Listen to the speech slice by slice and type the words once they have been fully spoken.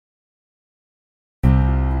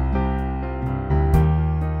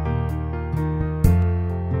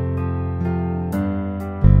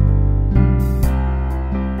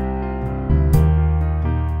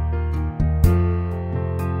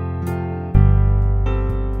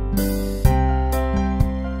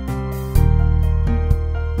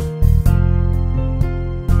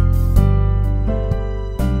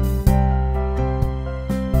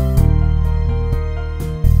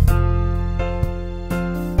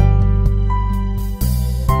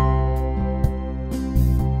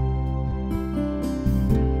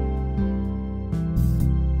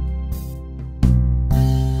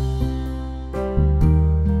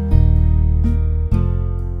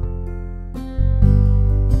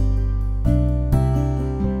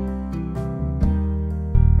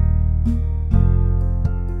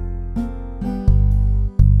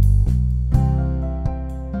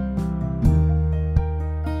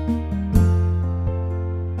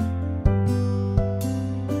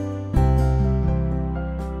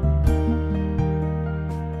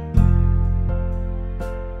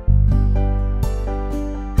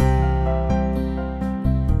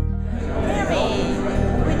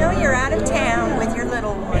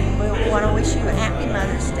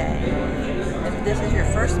Day. If this is your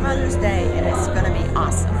first Mother's Day, and it's going to be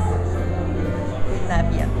awesome.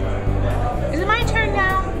 Love you. Is it my turn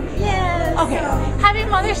now? Yes. Okay. Happy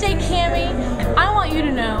Mother's Day, Cami. I want you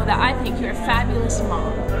to know that I think you're a fabulous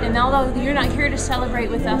mom. And although you're not here to celebrate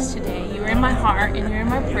with us today, you're in my heart and you're in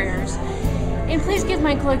my prayers. And please give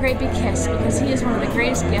Michael a great big kiss, because he is one of the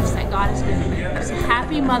greatest gifts that God has given me. So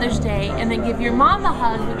happy Mother's Day, and then give your mom a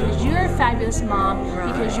hug, because you're a fabulous mom,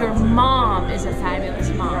 because your mom is a fabulous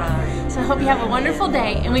mom. So I hope you have a wonderful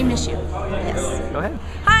day, and we miss you. Yes. Go ahead.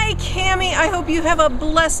 Hi, Cami. I hope you have a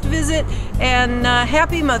blessed visit, and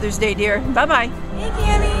happy Mother's Day, dear. Bye-bye. Hey,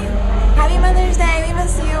 Cami. Happy Mother's Day. We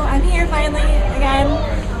miss you. I'm here finally again.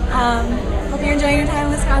 Hope you're enjoying your time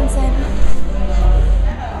in Wisconsin.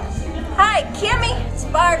 Hi, Cami, it's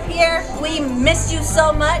Barb here. We miss you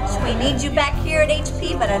so much. We need you back here at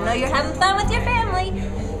HP, but I know you're having fun with your family.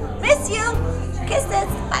 Miss you. Kisses.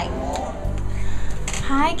 Bye.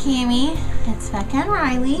 Hi, Cami. It's Becca and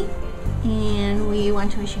Riley, and we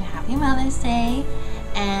want to wish you a happy Mother's Day.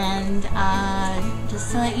 And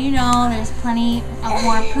just to let you know, there's plenty of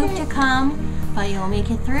more poop to come, but you'll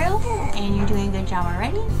make it through, and you're doing a good job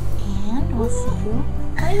already. And we'll see you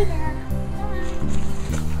later.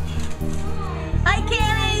 Hi,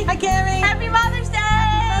 Cami. Hi, Cami. Happy Mother's Day.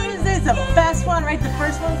 Mother's Day is the best one, right? The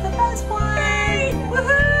first one's the best one. Yay.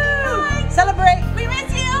 Woohoo. Celebrate. We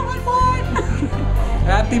miss you. One more.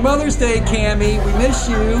 Happy Mother's Day, Cami. We miss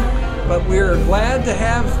you, but we're glad to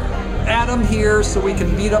have Adam here so we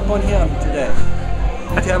can beat up on him today.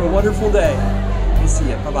 Hope you have a wonderful day. We'll see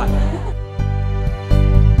you. Bye-bye.